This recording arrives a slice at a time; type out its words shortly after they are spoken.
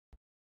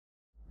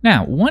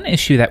Now, one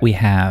issue that we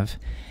have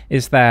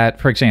is that,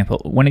 for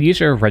example, when a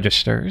user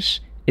registers,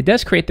 it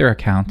does create their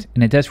account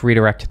and it does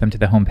redirect them to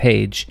the home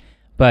page,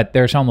 but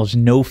there's almost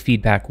no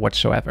feedback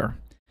whatsoever.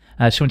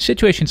 So in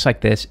situations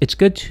like this, it's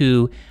good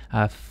to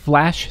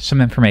flash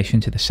some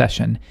information to the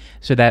session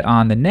so that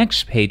on the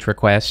next page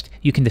request,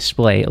 you can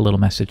display a little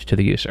message to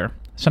the user.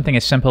 Something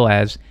as simple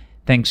as,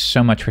 "Thanks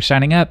so much for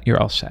signing up,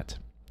 you're all set."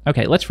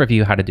 Okay, let's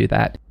review how to do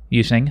that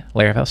using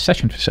Laravel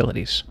session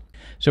facilities.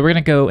 So we're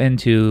going to go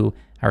into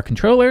our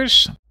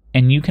controllers,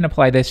 and you can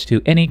apply this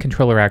to any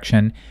controller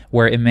action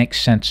where it makes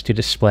sense to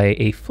display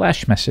a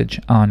flash message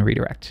on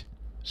redirect.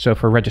 So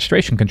for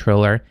registration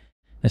controller,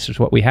 this is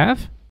what we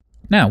have.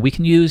 Now we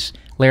can use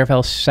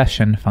Laravel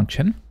session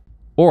function,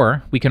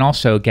 or we can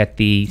also get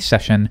the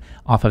session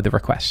off of the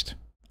request.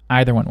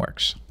 Either one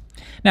works.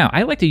 Now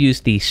I like to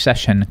use the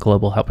session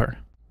global helper.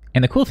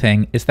 And the cool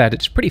thing is that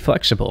it's pretty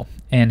flexible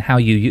in how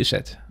you use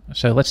it.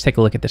 So let's take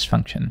a look at this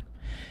function.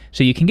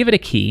 So you can give it a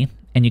key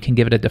and you can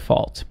give it a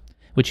default,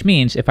 which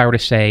means if I were to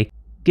say,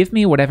 give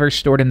me whatever's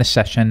stored in the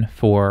session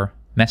for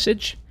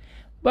message,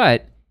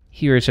 but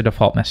here's a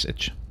default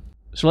message.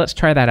 So let's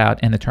try that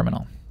out in the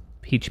terminal.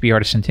 PHP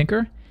artisan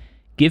tinker,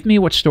 give me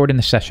what's stored in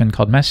the session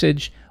called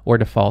message or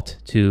default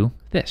to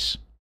this.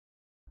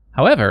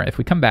 However, if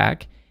we come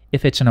back,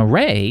 if it's an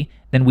array,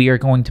 then we are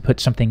going to put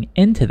something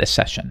into the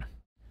session,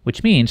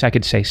 which means I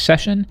could say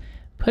session,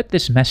 put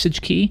this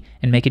message key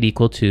and make it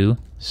equal to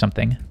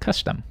something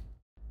custom.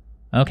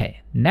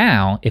 Okay,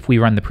 now if we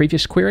run the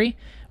previous query,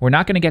 we're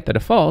not going to get the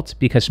default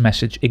because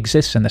message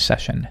exists in the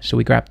session, so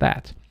we grab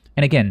that.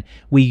 And again,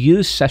 we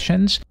use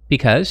sessions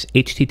because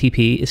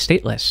HTTP is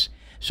stateless.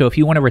 So if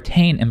you want to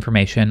retain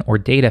information or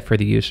data for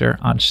the user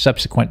on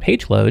subsequent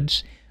page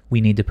loads,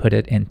 we need to put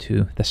it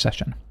into the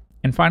session.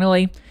 And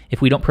finally,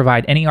 if we don't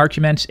provide any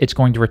arguments, it's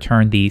going to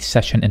return the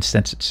session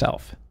instance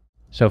itself.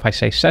 So if I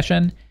say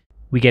session,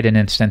 we get an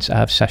instance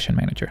of session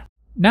manager.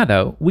 Now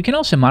though, we can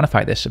also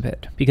modify this a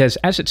bit because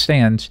as it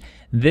stands,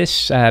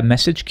 this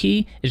message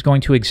key is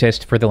going to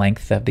exist for the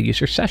length of the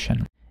user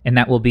session, and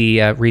that will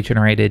be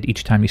regenerated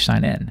each time you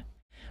sign in.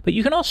 But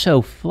you can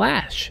also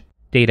flash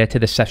data to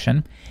the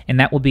session, and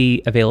that will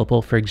be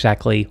available for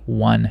exactly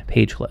one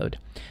page load.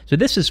 So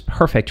this is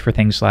perfect for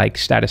things like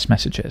status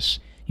messages.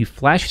 You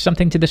flash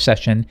something to the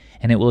session,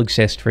 and it will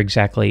exist for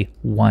exactly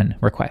one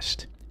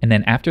request. And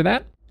then after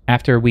that,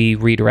 after we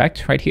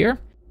redirect right here,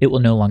 it will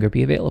no longer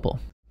be available.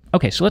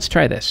 Okay, so let's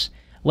try this.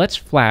 Let's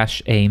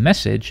flash a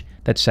message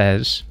that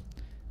says,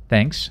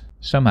 "Thanks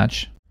so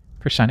much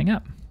for signing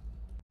up."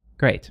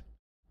 Great.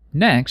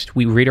 Next,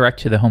 we redirect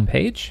to the home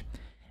page.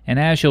 And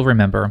as you'll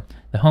remember,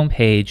 the home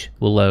page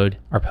will load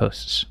our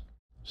posts.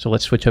 So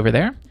let's switch over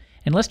there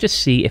and let's just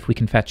see if we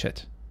can fetch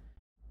it.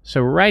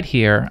 So right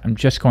here, I'm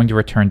just going to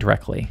return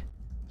directly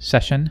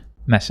session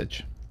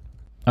message.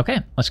 Okay,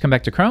 let's come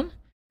back to Chrome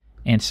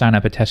and sign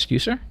up a test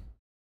user.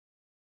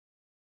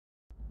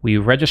 We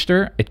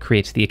register, it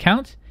creates the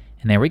account,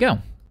 and there we go.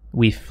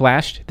 We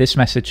flashed this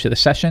message to the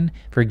session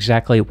for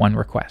exactly one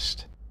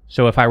request.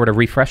 So if I were to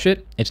refresh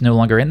it, it's no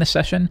longer in the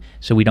session,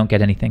 so we don't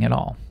get anything at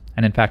all.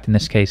 And in fact, in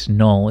this case,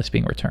 null is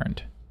being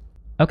returned.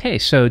 Okay,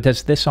 so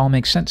does this all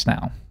make sense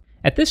now?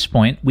 At this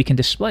point, we can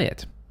display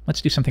it.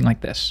 Let's do something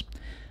like this.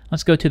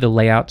 Let's go to the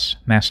layouts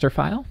master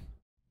file,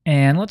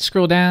 and let's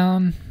scroll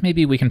down.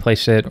 Maybe we can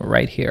place it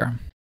right here.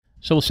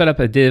 So we'll set up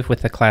a div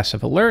with the class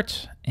of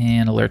alert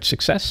and alert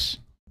success.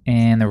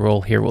 And the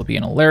role here will be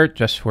an alert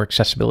just for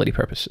accessibility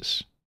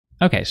purposes.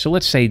 Okay, so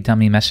let's say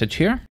dummy message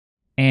here.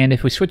 And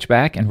if we switch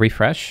back and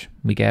refresh,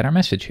 we get our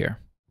message here.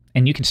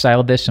 And you can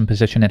style this and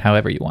position it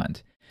however you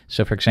want.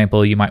 So for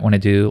example, you might want to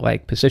do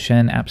like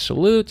position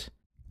absolute,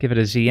 give it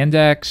a Z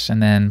index,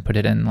 and then put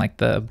it in like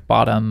the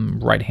bottom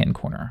right-hand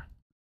corner.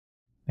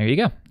 There you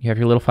go. You have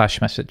your little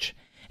flash message.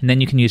 And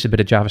then you can use a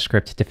bit of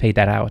JavaScript to fade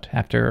that out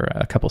after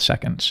a couple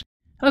seconds.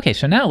 Okay,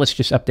 so now let's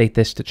just update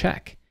this to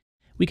check.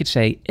 We could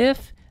say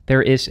if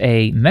there is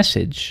a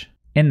message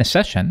in the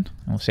session,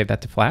 and we'll save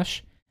that to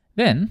Flash,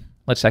 then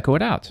let's echo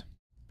it out.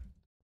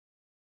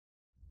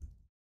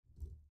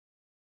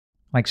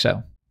 Like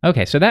so.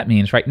 Okay, so that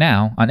means right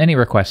now, on any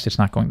request, it's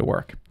not going to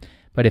work.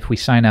 But if we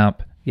sign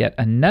up yet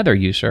another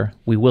user,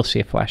 we will see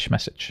a Flash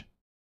message.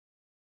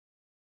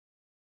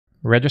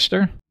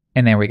 Register,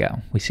 and there we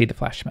go. We see the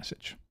Flash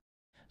message.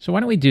 So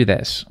why don't we do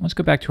this? Let's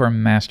go back to our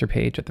master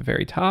page at the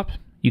very top.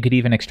 You could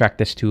even extract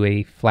this to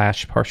a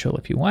Flash partial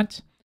if you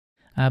want.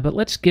 But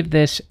let's give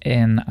this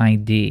an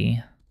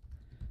ID,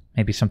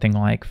 maybe something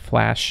like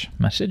Flash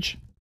message.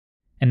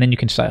 And then you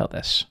can style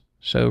this.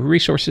 So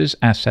resources,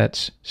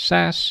 assets,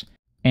 SAS,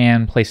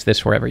 and place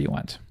this wherever you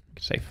want. You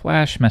can say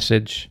Flash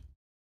message.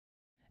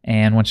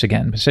 And once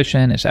again,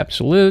 position is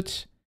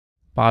absolute,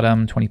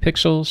 bottom 20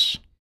 pixels,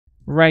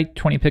 right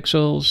 20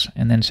 pixels,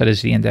 and then set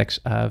as the index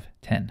of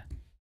 10.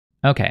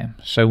 Okay,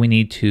 so we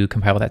need to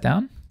compile that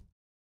down.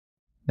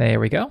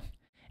 There we go.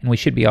 And we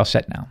should be all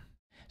set now.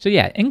 So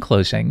yeah, in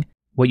closing,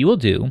 what you will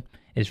do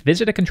is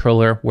visit a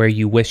controller where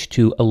you wish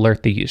to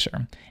alert the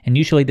user. And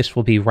usually this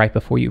will be right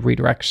before you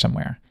redirect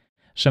somewhere.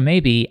 So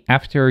maybe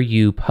after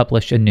you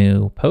publish a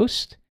new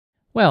post,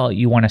 Well,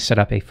 you want to set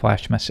up a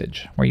flash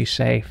message where you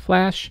say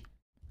flash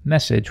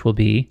message will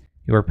be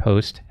your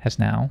post has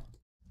now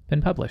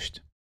been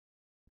published.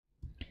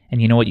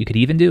 And you know what you could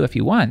even do if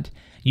you want?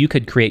 You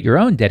could create your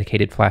own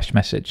dedicated flash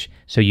message.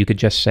 So you could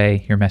just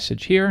say your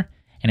message here,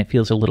 and it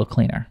feels a little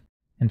cleaner.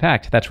 In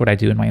fact, that's what I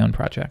do in my own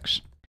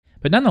projects.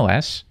 But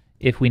nonetheless,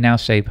 if we now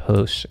say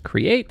post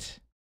create,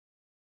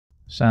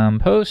 some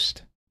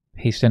post,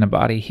 paste in a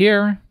body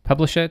here,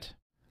 publish it,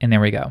 and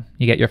there we go.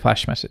 You get your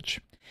flash message.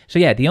 So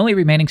yeah, the only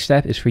remaining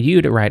step is for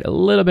you to write a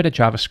little bit of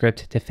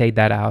JavaScript to fade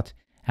that out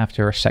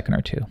after a second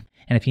or two.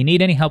 And if you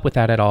need any help with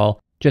that at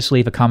all, just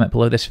leave a comment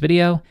below this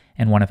video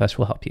and one of us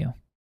will help you.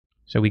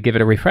 So we give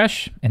it a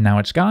refresh and now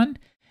it's gone,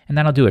 and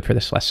that'll do it for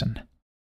this lesson.